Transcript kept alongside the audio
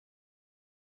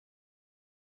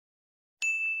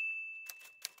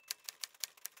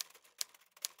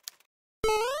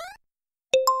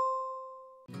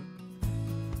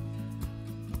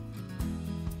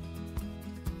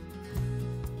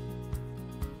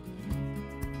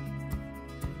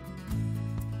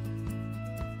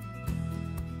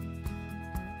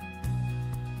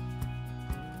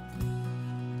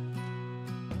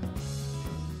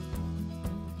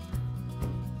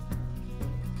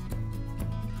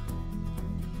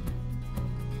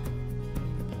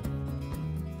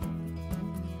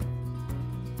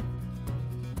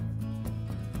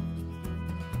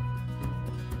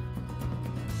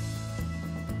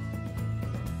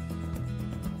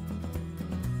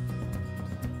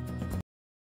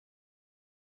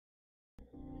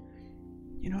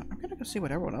You know, I'm gonna go see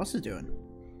what everyone else is doing.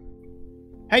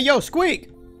 Hey, yo, Squeak!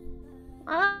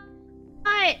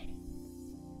 What?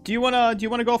 Do you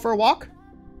wanna go for a walk?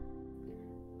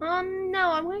 No,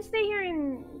 I'm gonna stay here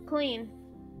and clean.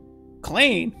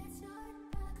 Clean?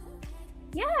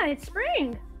 Yeah, it's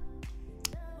spring.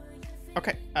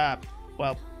 Okay,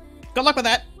 well, good luck with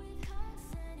that.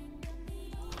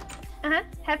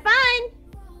 Have fun!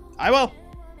 I will.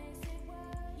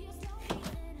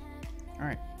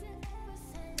 Alright.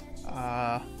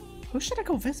 Who should I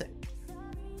go visit?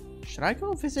 Should I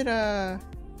go visit, I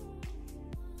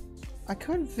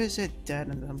could visit Dad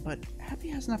and them, but Happy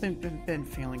has not been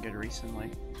feeling good recently.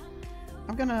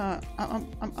 I'm gonna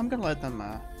let them,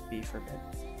 be for a bit.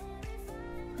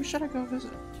 Who should I go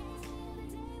visit?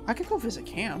 I could go visit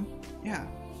Cam. Yeah.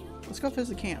 Let's go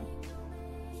visit Cam.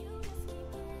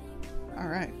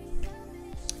 Alright.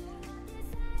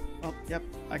 Oh, yep.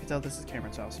 I can tell this is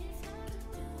Cameron's house.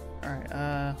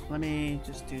 Alright, let me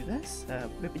just do this.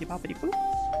 Whippity boppity boop.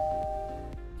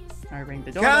 Alright, ring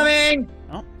the door. Coming!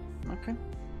 Oh, okay.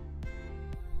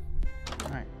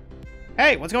 Alright.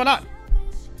 Hey, what's going on?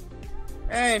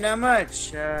 Hey, not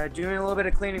much. Doing a little bit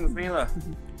of cleaning with Mila.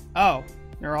 Oh,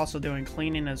 you're also doing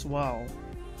cleaning as well.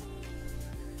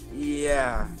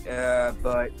 Yeah,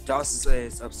 but Dawson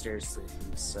is upstairs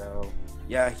sleeping, so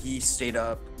yeah, he stayed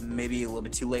up maybe a little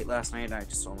bit too late last night. And I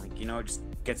just told him, like, you know, just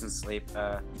get some sleep.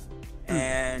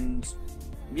 And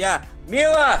yeah,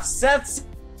 Mila, Seth's.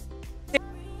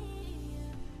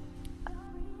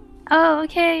 Oh,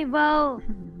 okay, well,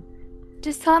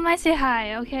 just tell him I say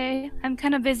hi, okay? I'm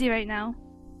kind of busy right now.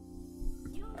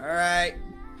 Alright.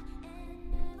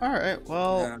 Alright,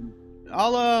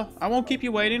 well, I won't keep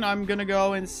you waiting. I'm gonna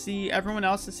go and see everyone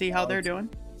else to see how they're doing.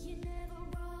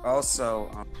 Also,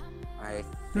 I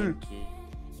think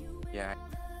yeah.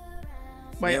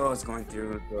 Wait. Mila was going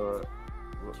through the.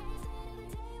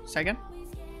 Second?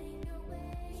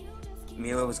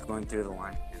 Mila was going through the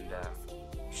line, and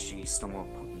she stumbled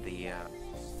upon the.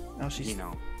 Oh, she's. You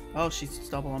know. Oh, she's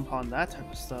stumbling upon that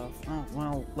type of stuff. Oh,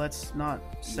 well, let's not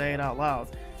say it out loud.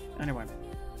 Anyway.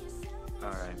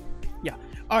 Alright. Yeah.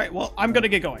 Alright, well, I'm gonna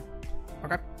get going.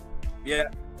 Okay? Yeah.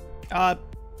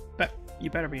 But you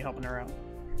better be helping her out.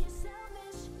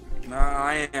 No,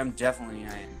 I am. Trust me,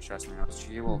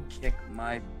 she will kick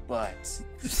my butt.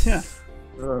 Yeah.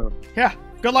 Yeah.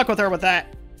 Good luck with her with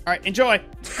that. Alright, enjoy.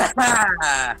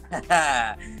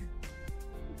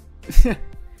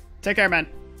 Take care, man.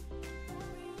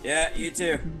 Yeah, you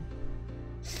too.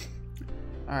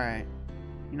 Alright.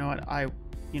 You know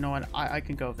what? I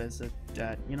can go visit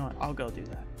Dad. You know what? I'll go do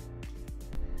that.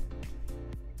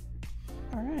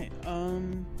 Alright,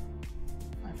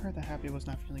 I've heard that Happy was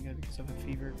not feeling good because of a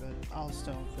fever, but I'll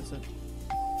still visit.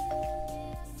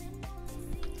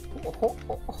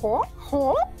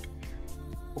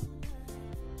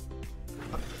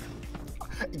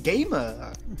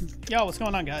 Gamer! Yo, what's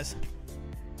going on, guys?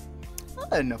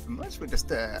 Nothing much. We're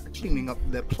just cleaning up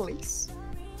the place.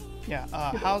 Yeah,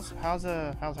 how's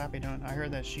Happy doing? I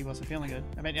heard that she wasn't feeling good.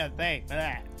 I mean, yeah,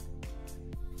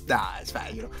 Nah, it's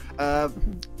fine, you know.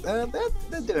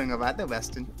 They're doing alright. They're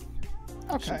resting.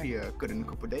 Okay. Should be good in a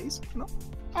couple of days, you know?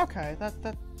 Okay, that's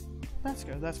good.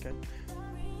 That's good.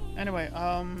 Anyway,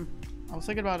 I was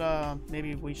thinking about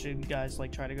maybe we should guys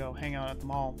like try to go hang out at the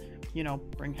mall. You know,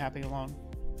 bring Happy along.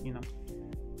 You know,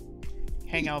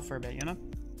 hang out for a bit. You know.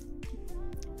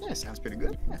 Yeah, sounds pretty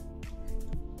good. Yeah.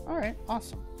 All right,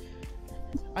 awesome.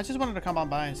 I just wanted to come on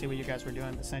by and see what you guys were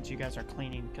doing since you guys are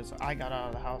cleaning, because I got out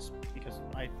of the house because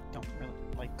I don't really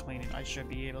like cleaning. I should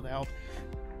be able to help,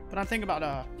 but I'm thinking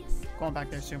about going back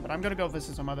there soon. But I'm gonna go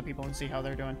visit some other people and see how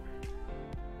they're doing.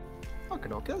 Okay.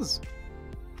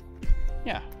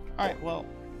 Yeah. All right. Well,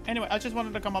 anyway, I just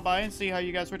wanted to come on by and see how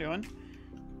you guys were doing,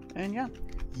 and yeah.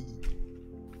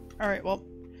 All right. Well,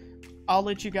 I'll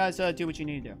let you guys do what you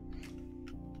need to do.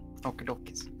 Okay. All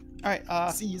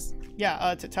right. See you.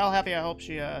 Yeah. To tell Happy, I hope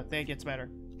she day gets better.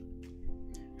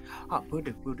 Ah, will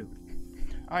do.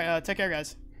 All right. Take care,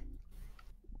 guys.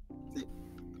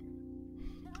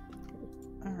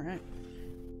 All right.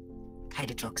 Hide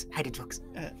the drugs.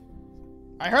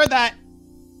 I heard that.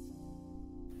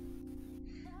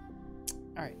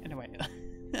 All right. Anyway.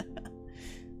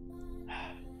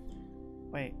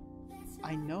 Wait.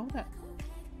 I know that.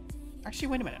 Actually,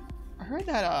 wait a minute. I heard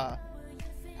that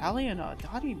Allie and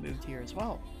Dottie moved here as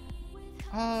well.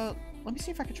 Let me see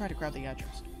if I can try to grab the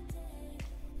address.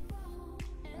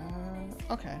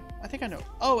 Okay. I think I know.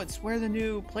 Oh, it's where the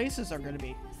new places are going to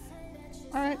be.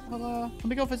 Alright, well, let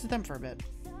me go visit them for a bit.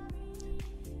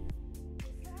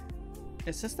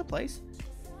 Is this the place?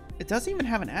 It doesn't even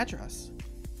have an address.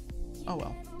 Oh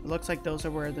well. It looks like those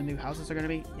are where the new houses are gonna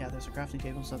be. Yeah, there's a crafting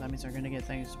table, so that means they're gonna get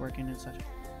things working and such.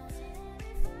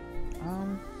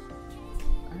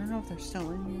 I don't know if they're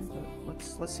still in here, but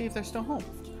let's see if they're still home.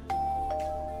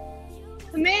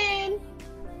 Come in.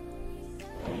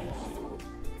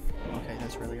 Okay,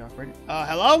 that's really awkward.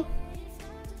 Hello?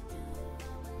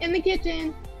 In the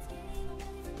kitchen.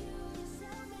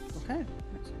 Okay.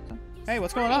 Hey,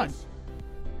 what's going on?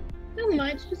 Not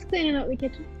much. Just cleaning out the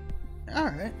kitchen. All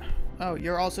right. Oh,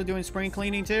 you're also doing spring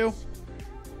cleaning too?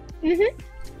 Mhm.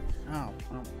 Oh,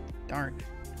 well, darn.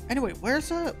 Anyway, where's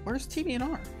TV and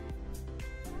R?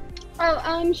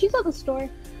 Oh, she's at the store.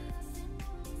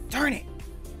 Darn it.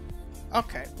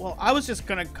 Okay, well, I was just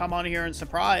gonna come on here and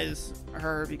surprise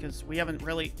her because we haven't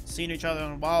really seen each other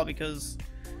in a while because,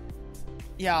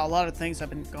 yeah, a lot of things have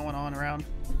been going on around.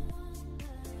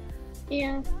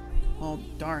 Yeah. Well,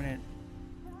 darn it.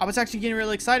 I was actually getting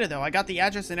really excited though. I got the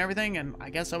address and everything, and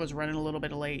I guess I was running a little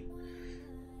bit late.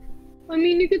 I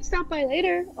mean, you could stop by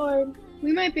later, or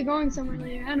we might be going somewhere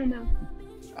later. I don't know.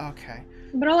 Okay.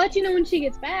 But I'll let you know when she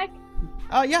gets back.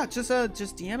 Yeah, just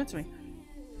DM it to me.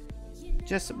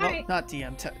 Just, well, Alright. not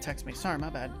DM, text me. Sorry, my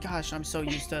bad. Gosh, I'm so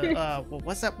used to, well,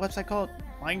 what's that website called?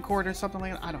 Minecord or something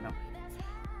like that? I don't know.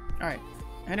 Alright.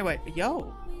 Anyway,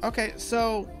 yo. Okay,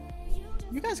 so,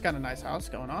 you guys got a nice house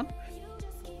going on.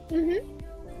 Mhm.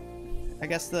 I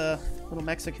guess the little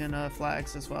Mexican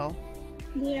flags as well.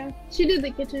 Yeah. She did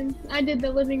the kitchen. I did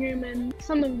the living room and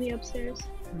some of the upstairs.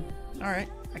 Alright.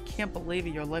 I can't believe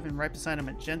it. You're living right beside a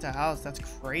magenta house. That's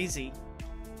crazy.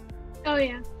 Oh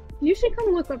yeah. You should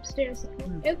come look upstairs.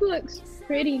 It looks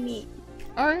pretty neat.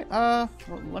 Alright, well,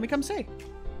 let me come see.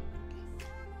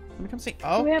 Let me come see.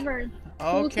 Oh, We have our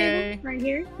pool okay. table right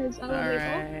here. There's elevator.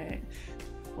 Alright.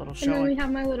 Little And then we showing.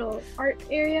 have my little art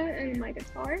area and my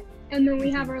guitar. And then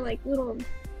we have our like little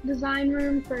design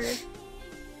room for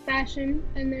fashion.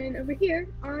 And then over here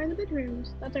are the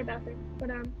bedrooms. That's our bathroom. But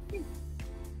yeah.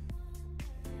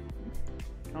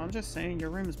 Oh, I'm just saying your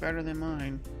room is better than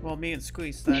mine. Well, me and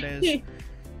Squeeze, that is.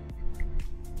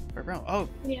 But bro, oh,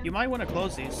 Yeah. you might want to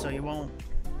close these so you won't,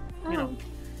 you know.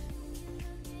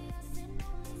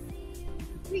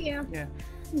 Yeah. Yeah.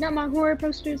 Got my horror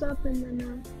posters up, and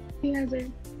then he has a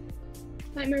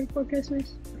Nightmare Before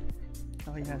Christmas.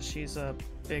 Oh yeah, she's a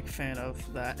big fan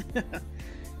of that.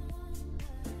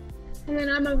 And then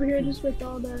I'm over here just with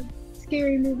all the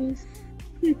scary movies.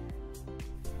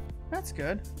 That's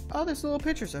good. Oh, there's little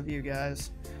pictures of you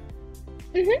guys.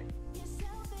 Mhm.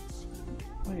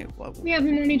 Wait, what? We have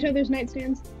them on each other's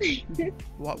nightstands.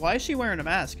 Why is she wearing a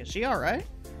mask? Is she all right?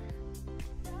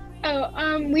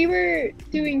 Oh, we were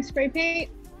doing spray paint,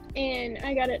 and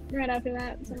I got it right after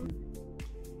that. So.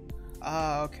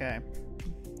 Oh, okay.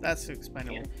 That's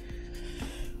explainable.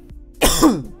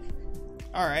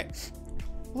 All right.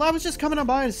 Well, I was just coming on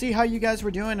by to see how you guys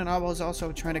were doing, and I was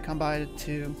also trying to come by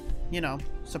to, you know,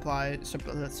 surprise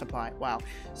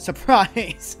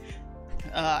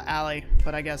Allie,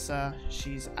 but I guess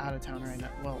she's out of town right now.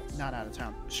 Well, not out of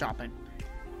town, shopping.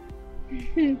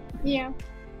 Yeah.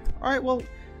 All right, well,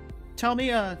 tell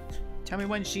me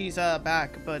when she's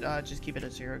back, but just keep it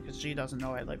as here because she doesn't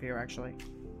know I live here actually.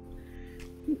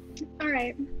 All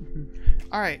right.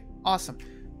 All right, awesome.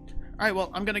 All right,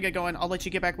 well, I'm gonna get going. I'll let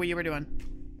you get back what you were doing.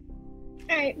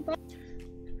 All right. Bye.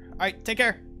 All right, take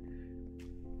care.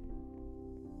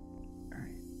 All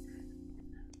right.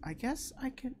 I guess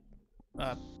I can.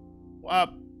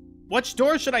 Which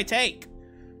door should I take?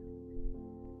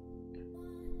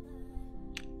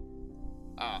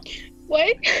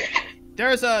 What?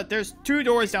 There's two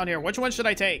doors down here. Which one should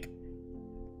I take?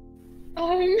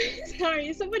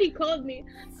 Sorry, somebody called me.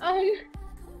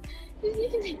 You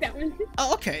can take that one.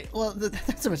 Oh, okay. Well,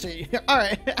 that's a mistake. All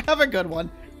right. Have a good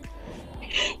one.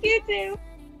 You too.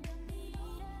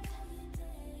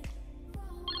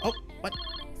 Oh, what?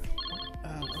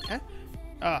 Okay.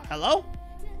 Hello?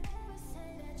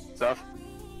 Stuff.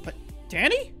 What?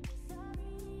 Danny?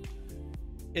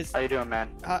 How you doing, man?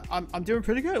 I'm doing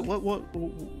pretty good.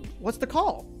 What's the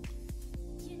call?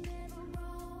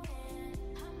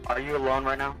 Are you alone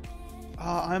right now?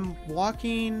 I'm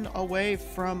walking away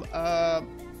from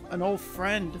an old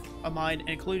friend of mine,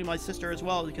 including my sister as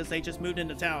well, because they just moved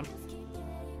into town.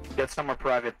 Get somewhere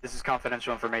private. This is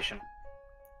confidential information.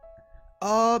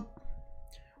 Well,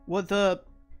 the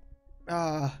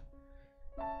Just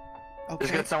okay.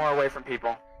 get somewhere away from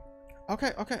people.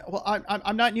 Okay. Well,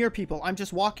 I'm not near people. I'm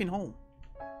just walking home.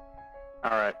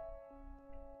 All right.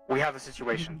 We have a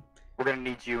situation. We're gonna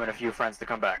need you and a few friends to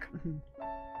come back.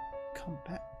 Come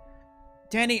back,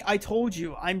 Danny. I told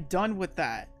you, I'm done with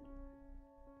that.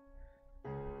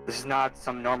 This is not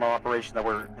some normal operation that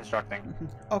we're constructing.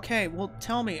 Okay, well,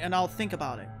 tell me, and I'll think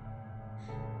about it.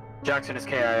 Jackson is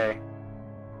KIA.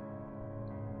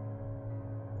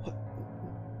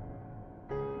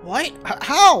 What?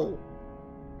 How?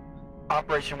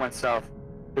 Operation went south.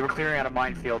 They were clearing out a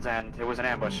minefield and it was an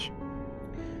ambush.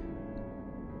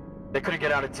 They couldn't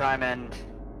get out in time and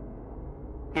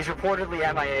he's reportedly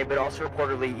MIA, but also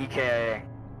reportedly EKIA.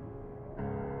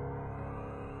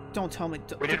 Don't tell me.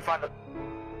 We didn't find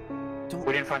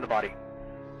the body.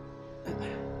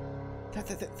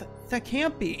 That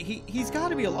can't be. He's got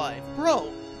to be alive,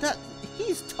 bro.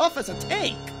 He's tough as a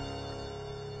tank.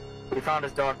 We found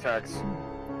his dog tags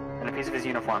and a piece of his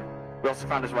uniform. We also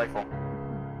found his rifle.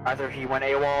 Either he went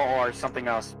AWOL or something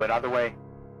else, but either way,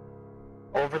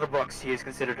 over the books, he is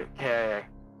considered a KIA.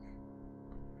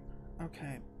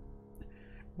 Okay.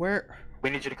 Where? We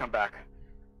need you to come back.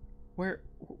 Where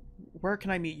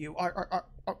can I meet you?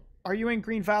 Are you in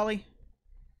Green Valley?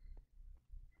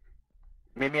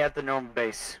 Meet me at the Gnome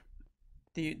base.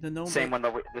 The Gnome same base?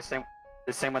 one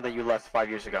the same one that you left 5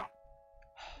 years ago.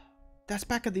 That's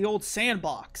back at the old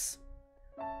sandbox.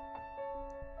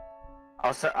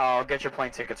 I'll get your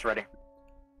plane tickets ready.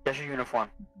 Get your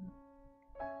uniform.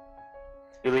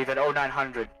 You leave at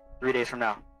 0900 3 days from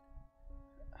now.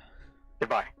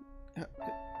 Goodbye.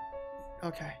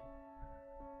 Okay.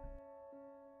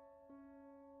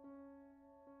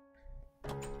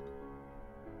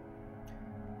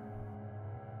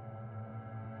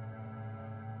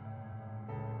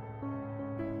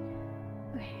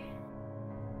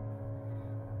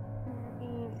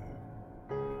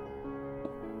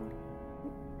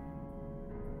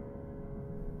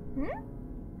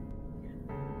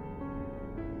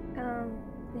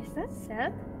 Is that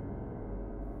Seth?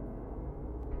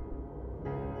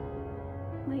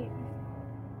 Wait.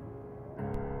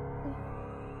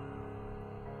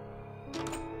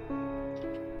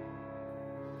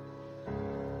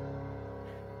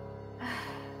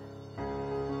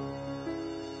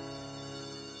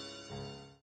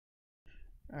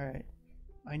 Alright.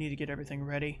 I need to get everything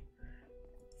ready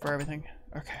for everything.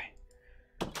 Okay.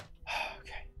 Okay.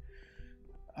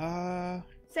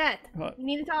 Seth, What? you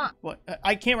need to talk. What?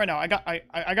 I can't right now.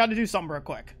 I got to do something real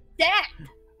quick. Seth!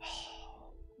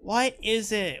 What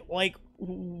is it? Like,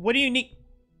 what do you need?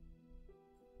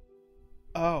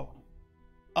 Oh.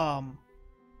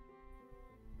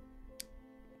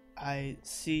 I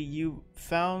see you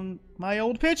found my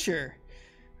old picture.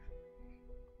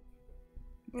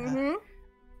 Mm-hmm.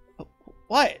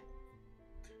 What?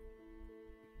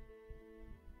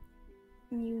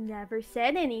 You never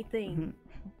said anything.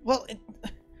 Well,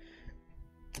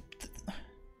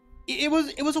 it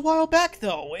was a while back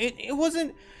though. It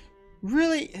wasn't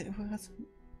really.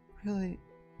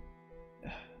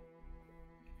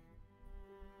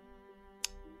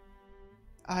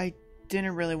 I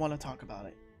didn't really want to talk about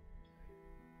it.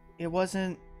 It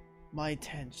wasn't my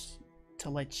intention to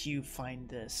let you find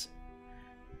this.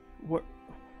 What?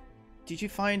 Did you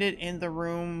find it in the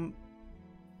room,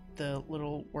 the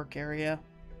little work area?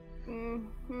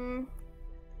 Mm-hmm.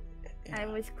 Yeah. I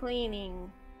was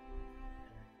cleaning.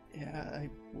 Yeah, I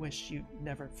wish you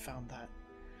never found that.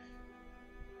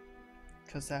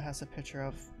 Because that has a picture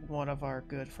of one of our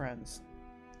good friends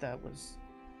that was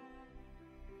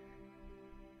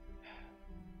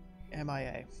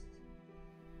MIA.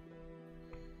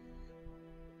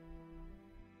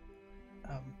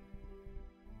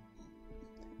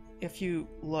 If you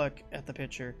look at the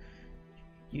picture,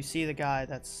 you see the guy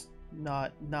that's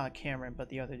not Cameron, but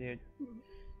the other dude.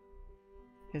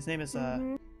 His name is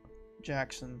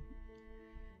Jackson.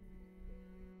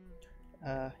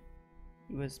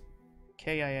 He was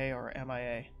KIA or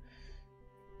MIA.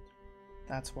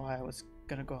 That's why I was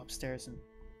gonna go upstairs and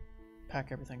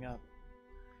pack everything up.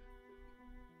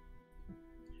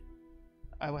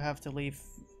 I would have to leave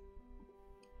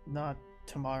not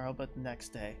tomorrow, but the next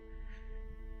day.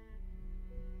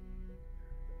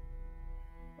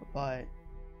 But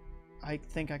I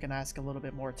think I can ask a little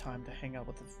bit more time to hang out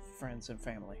with the friends and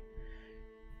family.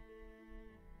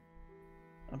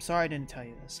 I'm sorry I didn't tell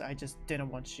you this. I just didn't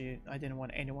want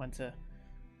anyone to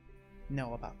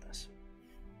know about this.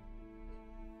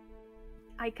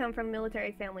 I come from a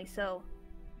military family, so...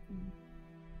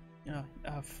 Oh,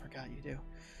 I forgot you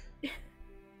do.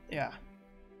 Yeah.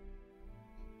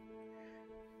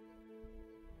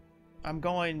 I'm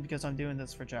going because I'm doing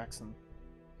this for Jackson.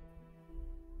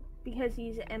 Because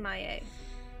he's MIA.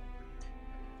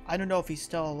 I don't know if he's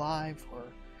still alive or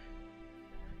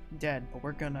dead, but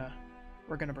we're gonna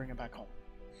bring him back home.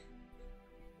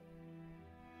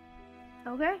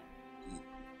 Okay.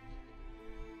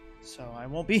 So I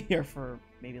won't be here for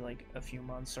maybe like a few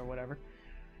months or whatever.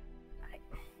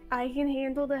 I can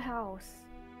handle the house.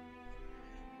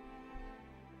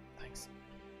 Thanks.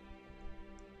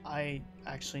 I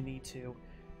actually need to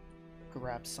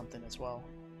grab something as well.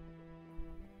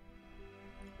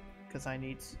 Because I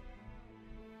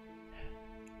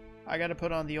gotta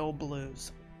put on the old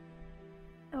blues.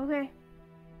 Okay.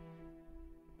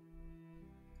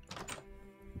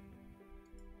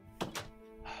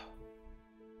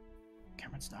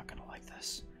 Cameron's not gonna like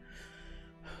this.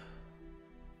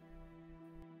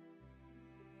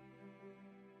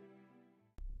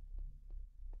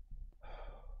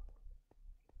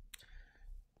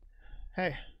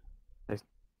 Hey.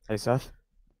 Hey, Seth.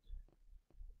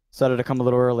 Decided to come a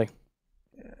little early.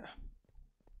 Yeah.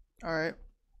 Alright.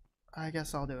 I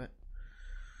guess I'll do it.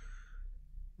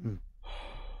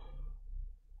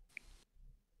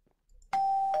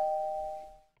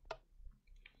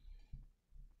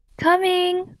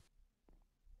 Coming.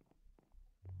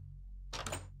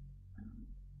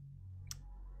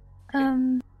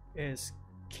 Is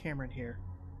Cameron here?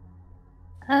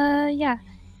 Yeah.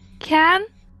 Cam?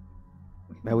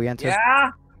 May we enter?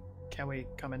 Yeah. Can we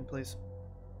come in, please?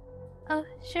 Oh,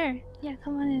 sure. Yeah,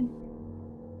 come on in.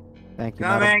 Thank you,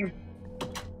 madam. Coming.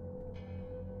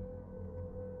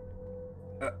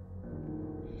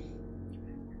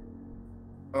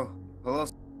 Oh, hello,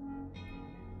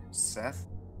 Seth.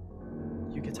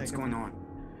 You can take What's it. going on?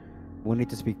 We need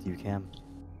to speak to you, Cam.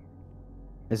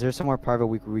 Is there somewhere private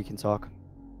we can talk?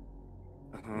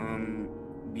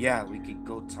 Yeah, we could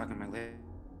go talk to my lady.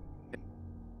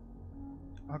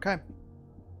 Okay.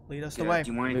 Lead us the Yeah, way.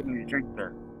 do you want anything to drink,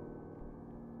 sir?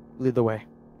 Lead the way.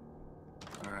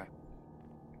 All right.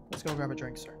 Let's go grab a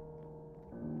drink, sir.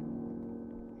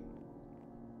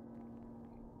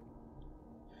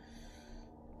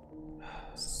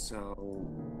 So,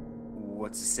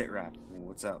 what's the sit rep?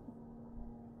 What's up?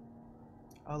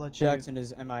 I'll let you. Jackson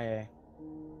is MIA.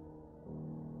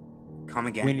 Come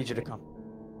again. We need you to come.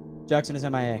 Jackson is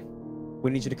MIA.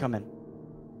 We need you to come in.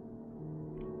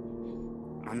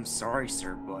 I'm sorry,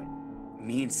 sir, but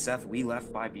me and Seth, we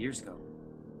left 5 years ago.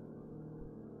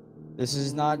 This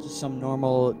is not just some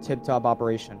normal tip-top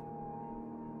operation.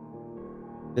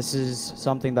 This is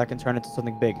something that can turn into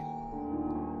something big.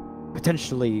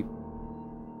 Potentially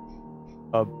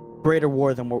a greater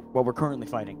war than what we're currently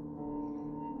fighting.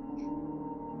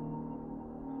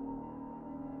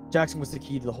 Jackson was the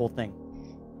key to the whole thing.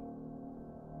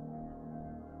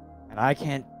 And I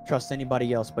can't trust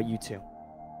anybody else but you two.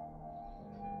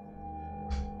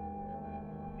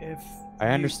 If I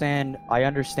understand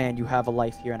you have a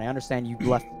life here, and I understand you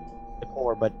left the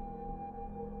Corps, but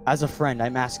as a friend,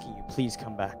 I'm asking you, please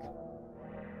come back.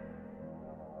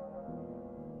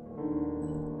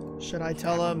 Should I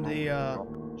tell him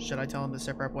the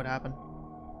sit rep what happened?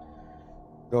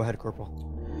 Go ahead, Corporal.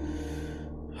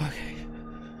 Okay.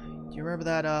 Do you remember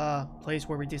that place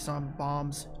where we disarmed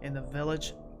bombs in the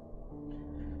village?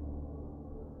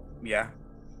 Yeah.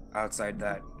 Outside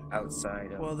of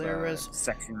Well, there was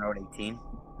Section Road 18.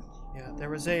 Yeah, there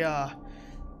was a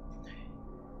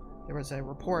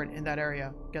report in that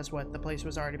area. Guess what? The place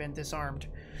was already been disarmed.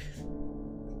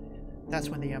 That's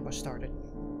when the ambush started.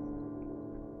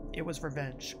 It was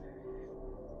revenge.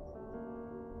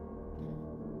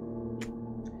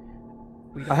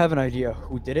 I have an idea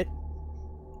who did it,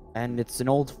 and it's an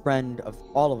old friend of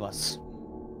all of us.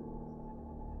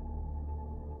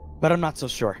 But I'm not so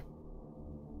sure.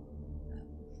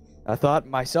 I thought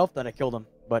myself that I killed him,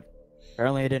 but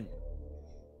apparently I didn't.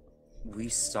 We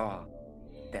saw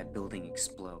that building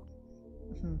explode.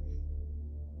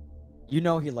 You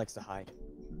know he likes to hide.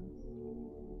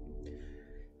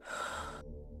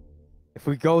 If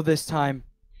we go this time,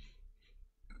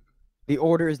 the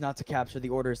order is not to capture, the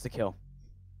order is to kill.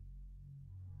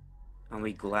 And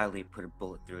we gladly put a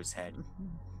bullet through his head.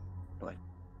 But,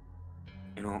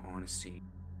 in all honesty,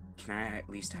 can I at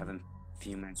least have a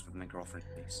few minutes with my girlfriend,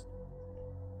 please?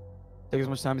 Take as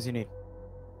much time as you need.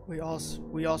 We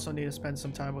also need to spend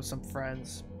some time with some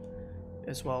friends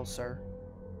as well, sir.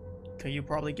 Can you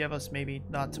probably give us maybe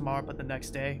not tomorrow, but the next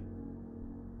day?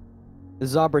 This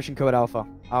is Operation Code Alpha.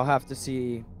 I'll have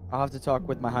to talk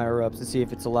with my higher ups to see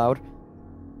if it's allowed.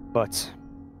 But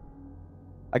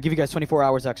I'll give you guys 24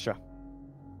 hours extra.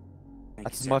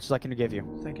 That's as much as I can give you.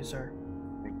 Thank you, sir.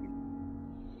 Thank you.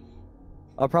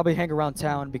 I'll probably hang around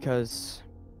town because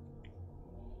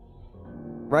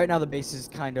right now the base is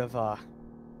kind of a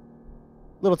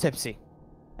little tipsy.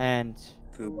 And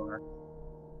Food bar.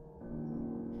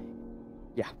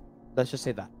 yeah, let's just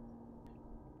say that.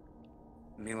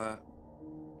 Mila,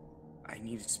 I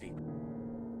need to speak.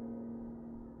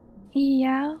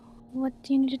 Yeah, What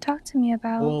do you need to talk to me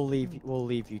about? We'll leave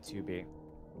you two be.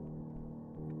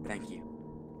 Thank you.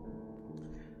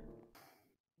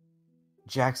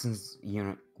 Jackson's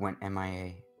unit went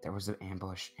MIA. There was an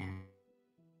ambush,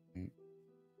 and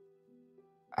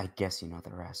I guess you know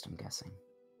the rest, I'm guessing.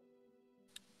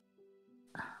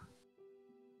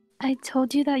 I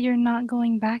told you that you're not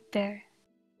going back there.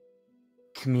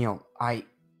 Camille, I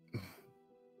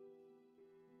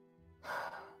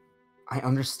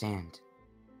understand.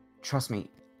 Trust me,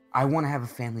 I want to have a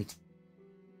family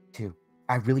too.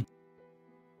 I really.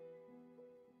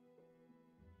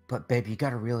 But babe, you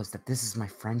gotta realize that this is my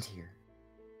friend here.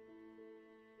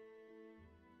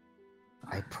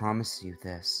 I promise you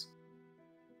this.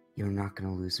 You're not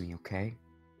gonna lose me, okay?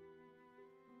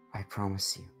 I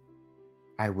promise you.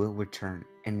 I will return,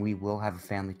 and we will have a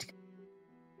family together.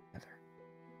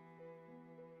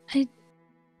 I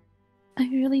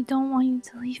really don't want you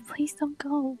to leave. Please don't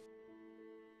go.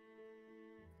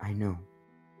 I know.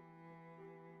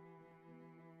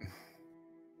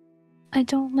 I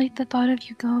don't like the thought of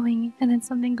you going and then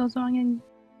something goes wrong and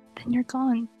then you're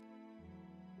gone.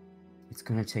 It's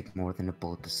gonna take more than a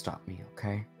bullet to stop me,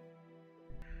 okay?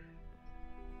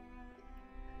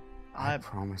 I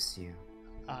promise you.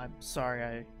 I'm sorry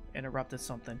I interrupted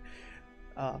something.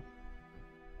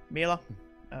 Mila?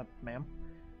 Ma'am?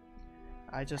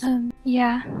 I just...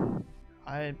 yeah.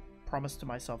 I promised to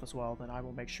myself as well that I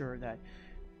will make sure that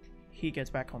he gets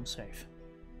back home safe.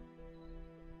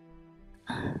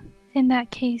 In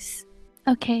that case,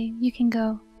 okay, you can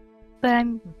go. But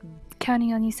I'm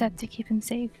counting on you, Seth, to keep him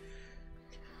safe.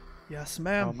 Yes,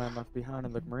 ma'am. Oh man, left behind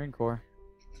in the Marine Corps.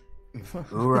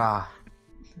 Hoorah.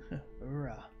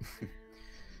 Hoorah.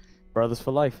 Brothers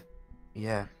for life.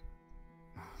 Yeah.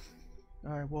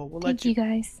 Alright, well, we'll Thank let you...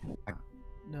 guys.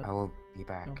 No, I will be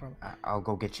back. No problem. I'll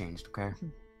go get changed, okay?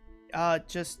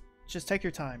 just take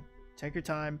your time. Take your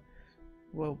time.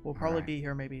 We'll probably Alright. be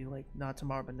here maybe, like, not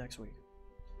tomorrow, but next week.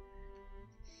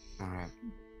 Alright.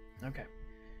 Okay.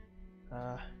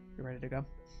 You ready to go?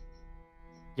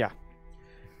 Yeah.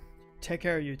 Take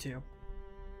care of you two.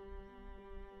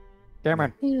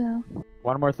 Cameron, You will.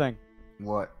 one more thing.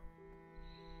 What?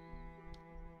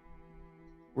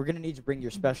 We're gonna need you to bring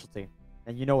your specialty,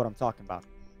 and you know what I'm talking about.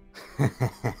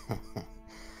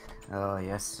 Oh,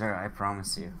 yes, sir. I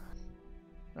promise you.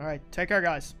 Alright, take care,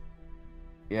 guys.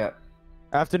 Yep.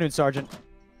 Afternoon, Sergeant.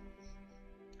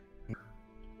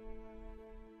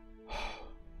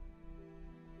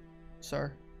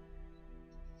 Sir,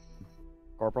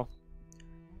 Corporal.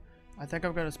 I think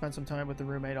I'm going to spend some time with the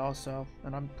roommate also,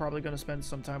 and I'm probably going to spend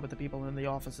some time with the people in the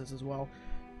offices as well.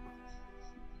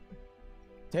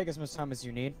 Take as much time as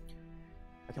you need.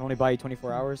 I can only buy you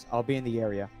 24 hours. I'll be in the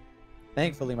area.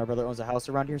 Thankfully, my brother owns a house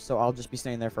around here, so I'll just be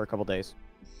staying there for a couple days.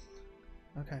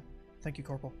 Okay. Thank you,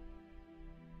 Corporal.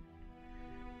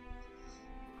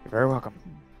 You're very welcome.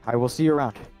 I will see you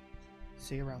around.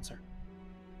 See you around, sir.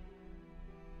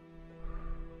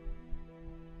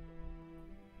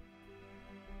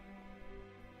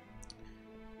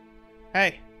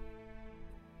 Hey.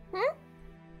 Hmm?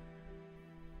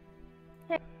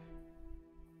 Hey.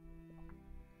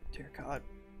 Dear God.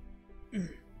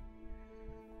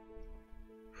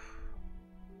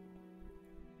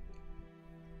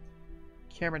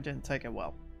 Cameron didn't take it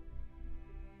well.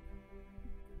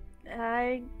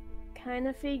 I kind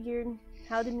of figured.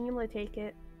 How did Mila take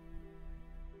it?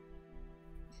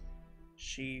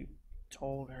 She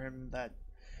told him that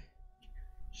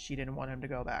she didn't want him to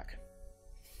go back.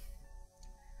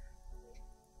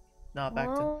 Not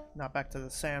back to the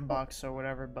sandbox or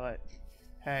whatever, but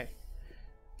hey,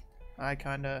 I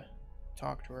kind of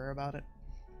talked to her about it.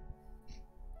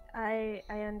 I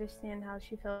understand how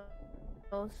she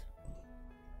feels.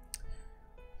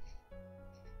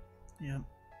 Yeah.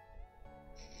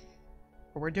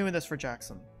 But we're doing this for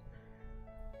Jackson.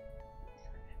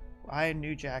 I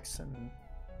knew Jackson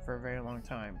for a very long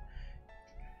time.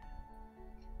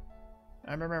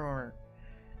 I remember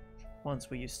once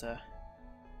we used to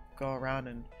go around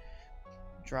and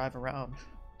drive around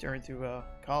through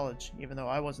college, even though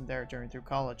I wasn't there through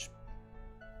college.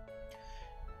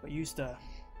 But you used to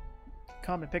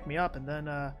come and pick me up, and then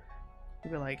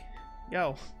you'd be like,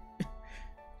 yo,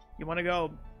 you want to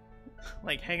go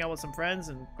like hang out with some friends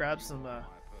and grab some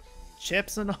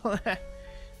chips and all that?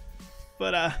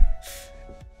 But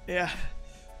yeah.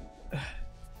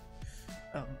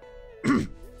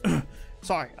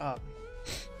 Sorry,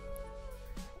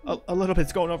 a little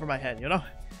bit's going over my head, you know?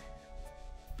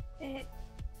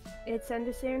 It's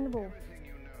understandable.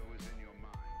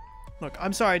 Look,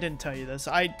 I'm sorry I didn't tell you this.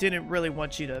 I didn't really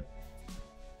want you to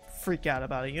freak out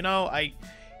about it, you know? I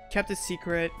kept it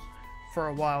secret for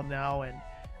a while now, and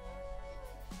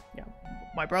yeah,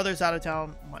 my brother's out of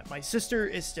town. My sister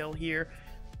is still here,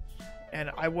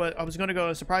 and I was gonna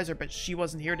go surprise her, but she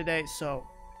wasn't here today, so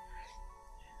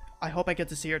I hope I get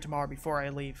to see her tomorrow before I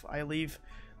leave. I leave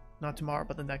not tomorrow,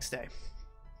 but the next day.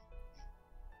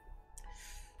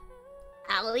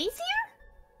 Allie's here?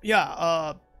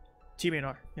 Yeah,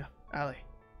 TBNR. Yeah, Allie.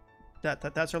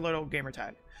 That's her little gamer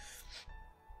tag.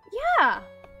 Yeah.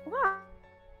 Wow.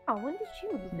 Oh, when did she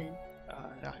move in?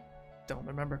 I don't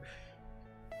remember.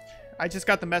 I just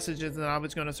got the messages and I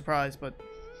was gonna surprise, but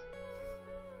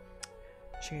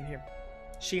she ain't here.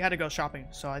 She had to go shopping,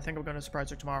 so I think I'm gonna surprise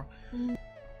her tomorrow.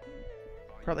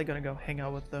 Probably gonna go hang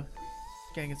out with the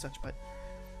gang and such, but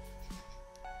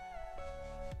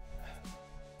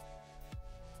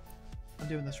I'm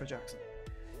doing this for Jackson.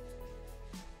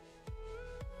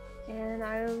 And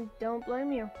I don't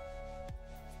blame you.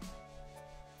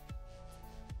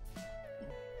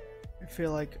 I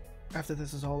feel like after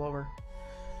this is all over,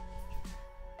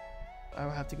 I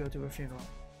will have to go to a funeral.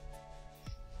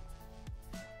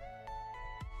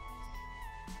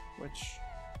 Which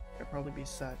could probably be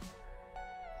sad.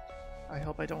 I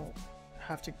hope I don't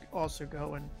have to also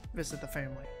go and visit the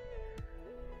family.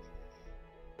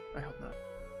 I hope not.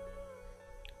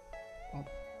 Well,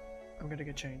 I'm gonna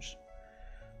get changed.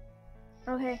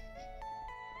 Okay.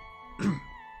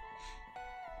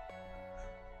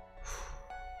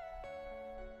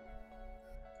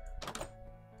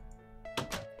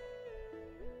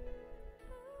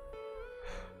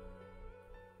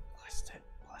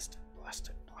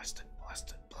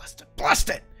 Blast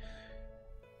it!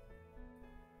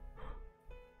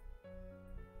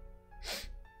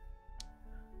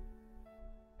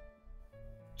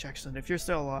 Jackson, if you're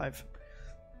still alive,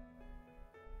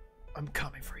 I'm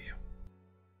coming for you.